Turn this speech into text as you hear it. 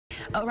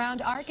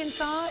Around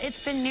Arkansas,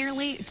 it's been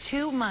nearly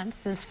 2 months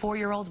since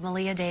 4-year-old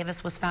Maleah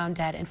Davis was found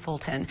dead in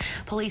Fulton.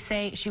 Police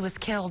say she was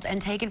killed and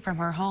taken from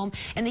her home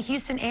in the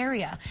Houston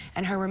area,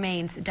 and her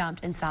remains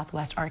dumped in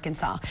southwest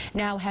Arkansas.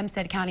 Now,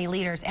 Hempstead County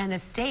leaders and the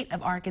state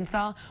of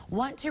Arkansas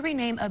want to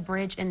rename a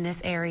bridge in this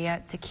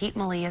area to keep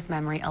Maleah's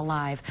memory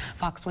alive.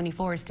 Fox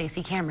 24's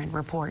Stacey Cameron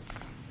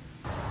reports.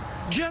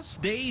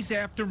 Just days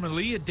after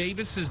Maleah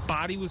Davis's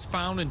body was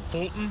found in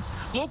Fulton,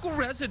 local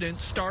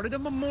residents started a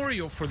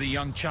memorial for the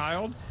young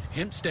child.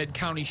 Hempstead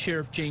County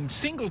Sheriff James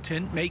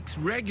Singleton makes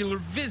regular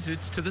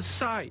visits to the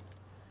site.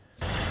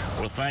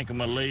 Well, think of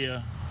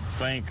Maleah,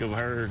 think of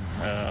her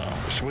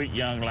sweet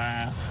young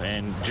life,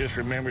 and just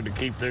remember to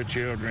keep their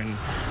children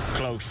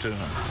close to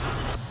them.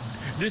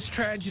 This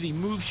tragedy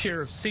moved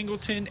Sheriff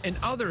Singleton and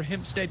other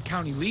Hempstead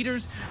County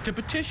leaders to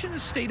petition the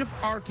state of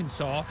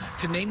Arkansas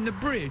to name the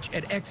bridge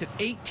at exit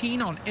 18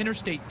 on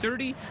Interstate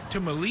 30 to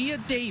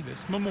Maleah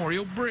Davis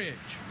Memorial Bridge.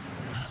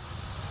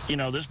 You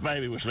know, this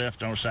baby was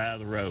left on the side of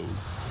the road,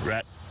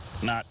 right,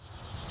 not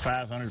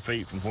 500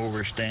 feet from where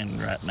we're standing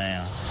right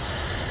now.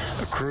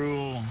 A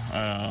cruel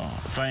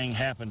thing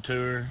happened to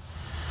her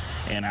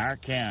in our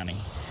county.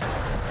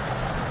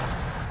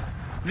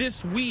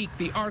 This week,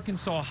 the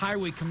Arkansas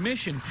Highway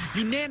Commission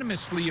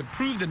unanimously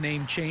approved the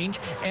name change,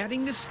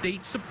 adding the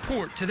state's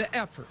support to the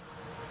effort.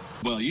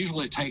 Well,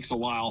 usually it takes a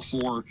while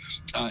for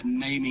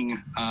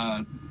naming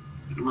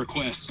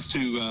requests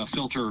to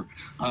filter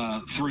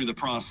through the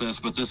process,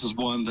 but this is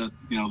one that,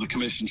 you know, the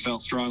commission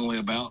felt strongly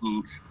about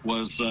and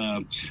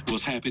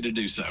was happy to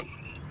do so.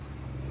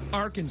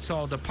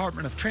 Arkansas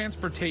Department of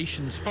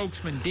Transportation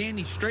spokesman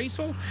Danny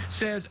Strassel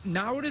says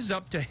now it is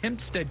up to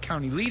Hempstead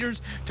County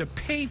leaders to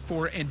pay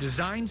for and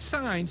design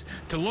signs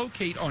to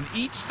locate on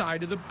each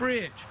side of the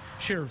bridge.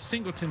 Sheriff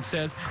Singleton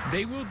says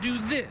they will do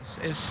this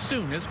as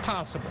soon as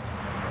possible.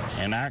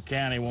 And our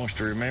county wants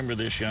to remember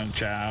this young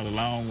child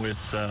along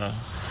with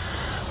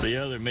the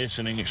other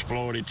missing and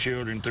exploited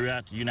children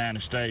throughout the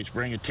United States.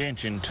 Bring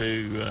attention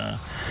to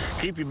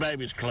keep your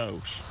babies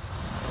close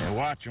and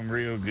watch them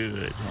real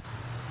good.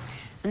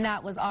 And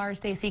that was our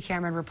Stacey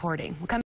Cameron reporting.